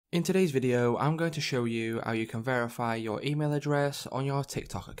In today's video, I'm going to show you how you can verify your email address on your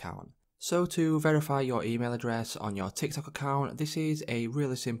TikTok account. So to verify your email address on your TikTok account, this is a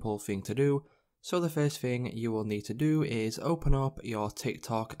really simple thing to do. So the first thing you will need to do is open up your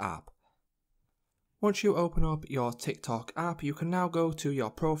TikTok app. Once you open up your TikTok app, you can now go to your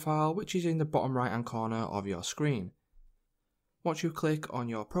profile, which is in the bottom right hand corner of your screen. Once you click on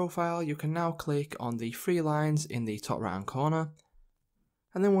your profile, you can now click on the three lines in the top right hand corner.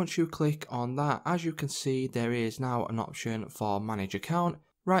 And then once you click on that, as you can see, there is now an option for manage account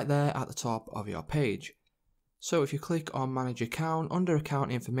right there at the top of your page. So if you click on manage account, under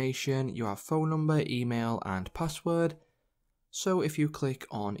account information, you have phone number, email and password. So if you click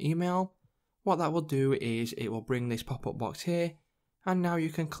on email, what that will do is it will bring this pop-up box here, and now you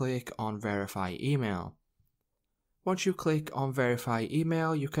can click on verify email. Once you click on verify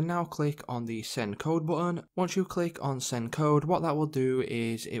email, you can now click on the send code button. Once you click on send code, what that will do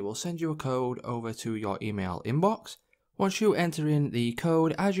is it will send you a code over to your email inbox. Once you enter in the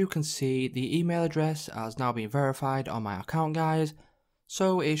code, as you can see, the email address has now been verified on my account, guys.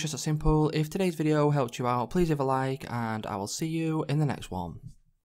 So it's just that simple. If today's video helped you out, please leave a like and I will see you in the next one.